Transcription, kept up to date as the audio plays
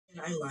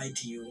I lied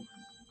to you.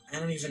 I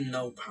don't even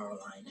know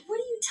Powerline. What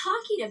are you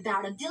talking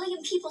about? 1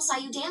 billion people saw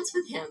you dance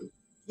with him.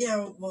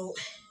 Yeah, well,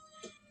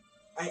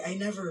 I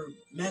never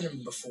met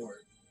him before.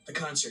 The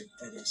concert,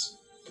 that is.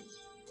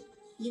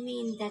 You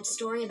mean that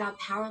story about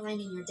Powerline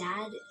and your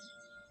dad?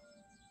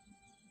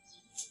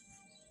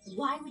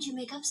 Why would you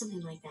make up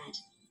something like that?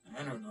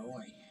 I don't know.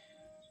 I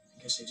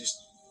guess I just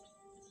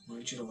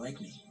wanted you to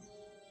like me.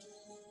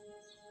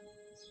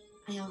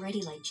 I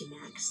already liked you,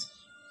 Max.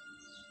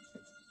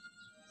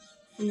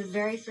 From the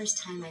very first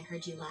time I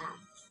heard you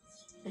laugh.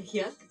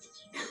 Yuck.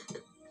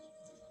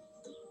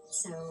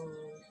 So,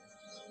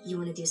 you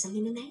want to do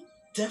something tonight?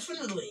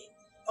 Definitely.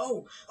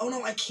 Oh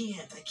no, I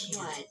can't.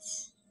 What?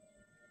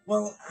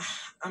 Well,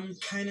 I'm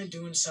kind of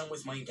doing some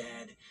with my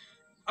dad.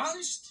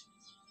 Honest.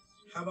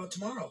 How about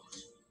tomorrow?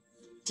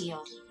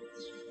 Deal.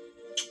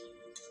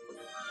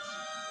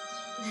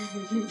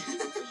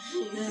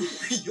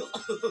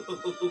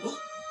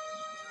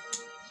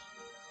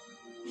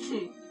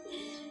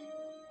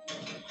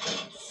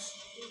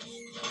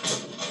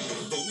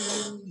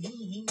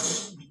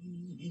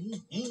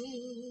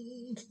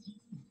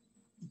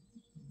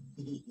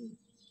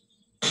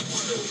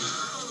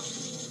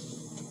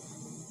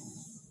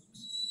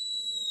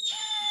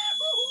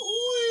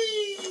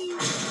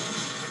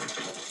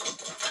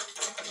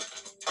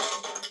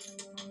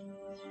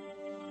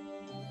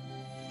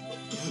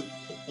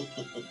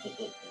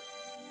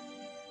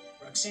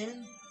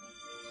 Roxanne,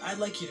 I'd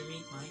like you to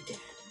meet my dad.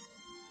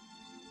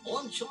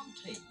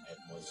 Enchanté,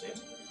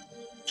 mademoiselle.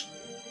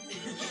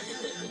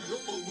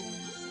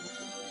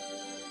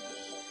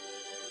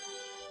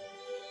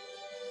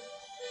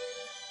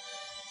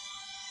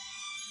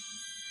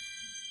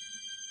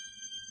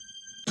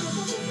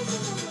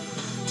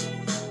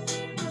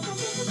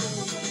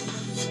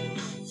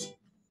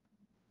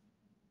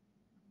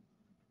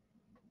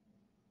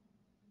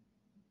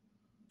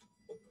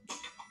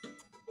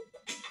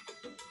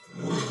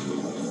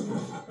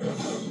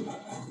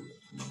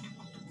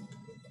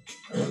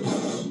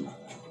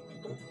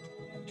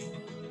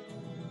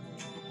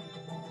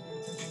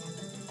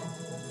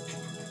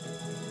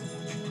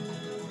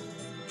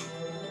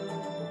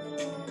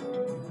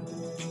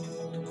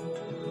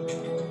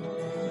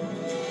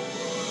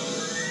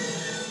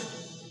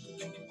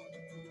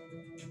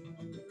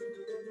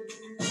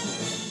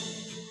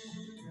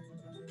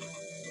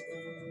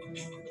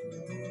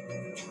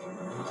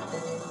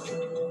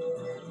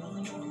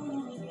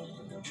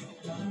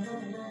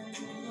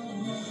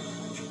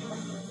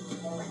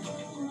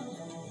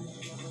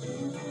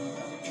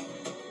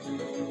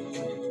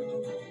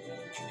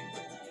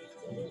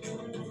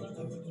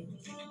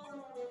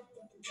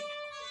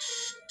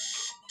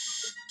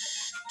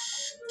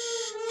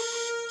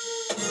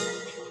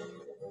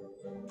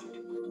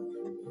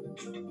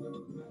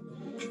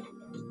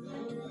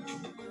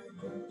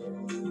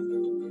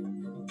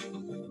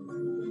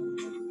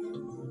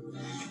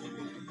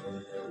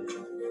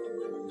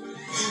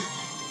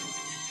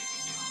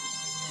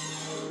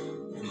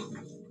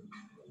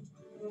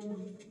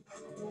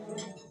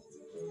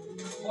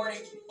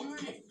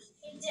 Morning.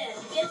 Hey, Dad,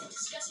 we have to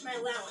discuss my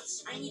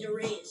allowance. I need a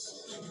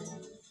raise.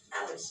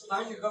 Alex,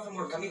 buying your girlfriend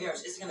more gummy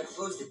bears isn't going to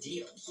close the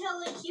deal. Yeah,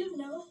 like you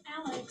know,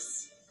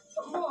 Alex.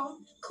 But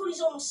Mom,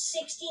 Cody's almost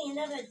 16 and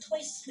I've had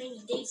twice as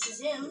many dates as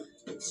him.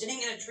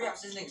 Sitting in a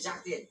treehouse isn't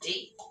exactly a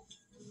date.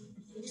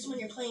 Just when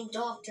you're playing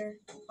doctor.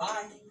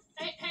 Bye.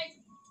 Hey.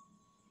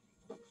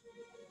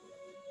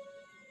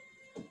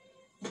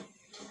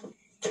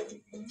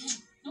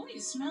 Oh, you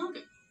smell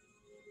good.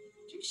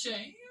 Did you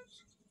shave?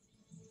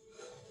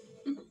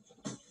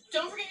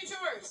 Don't forget your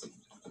chores.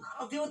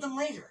 I'll deal with them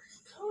later.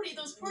 Cody,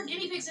 those poor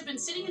guinea pigs have been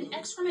sitting in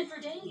excrement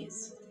for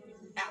days.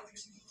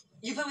 Alex,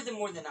 you play with them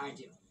more than I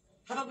do.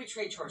 How about we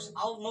trade chores?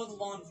 I'll mow the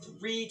lawn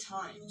 3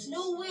 times.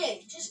 No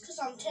way. Just because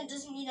I'm 10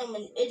 doesn't mean I'm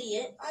an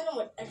idiot. I know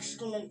what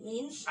excrement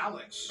means.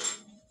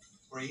 Alex,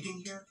 we're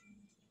eating here?